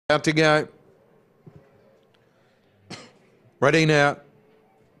Out to go. Ready now.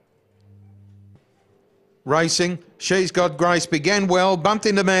 Racing. She's Got Grace began well, bumped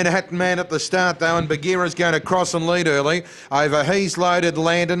into Manhattan Man at the start though, and Bagheera's going to cross and lead early. Over He's Loaded,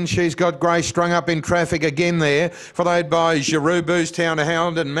 Landon. She's Got Grace strung up in traffic again there, followed by Giroux, Town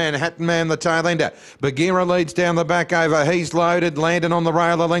Hound and Manhattan Man the tail ender. Bagheera leads down the back over He's Loaded, Landon on the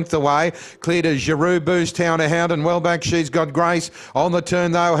rail a length away, cleared as Giroux, Town Hound and well back She's Got Grace. On the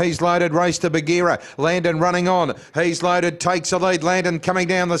turn though, He's Loaded race to Bagheera, Landon running on. He's Loaded takes a lead, Landon coming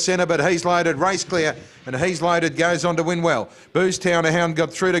down the centre, but He's Loaded race clear and He's Loaded goes on to win well. Town Hound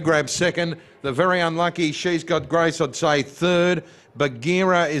got through to grab second. The very unlucky She's Got Grace, I'd say third.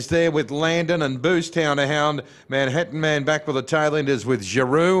 Bagheera is there with Landon and Town Hound. Manhattan Man back with the tail enders with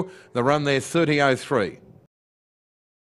Giroux. The run there 30.03.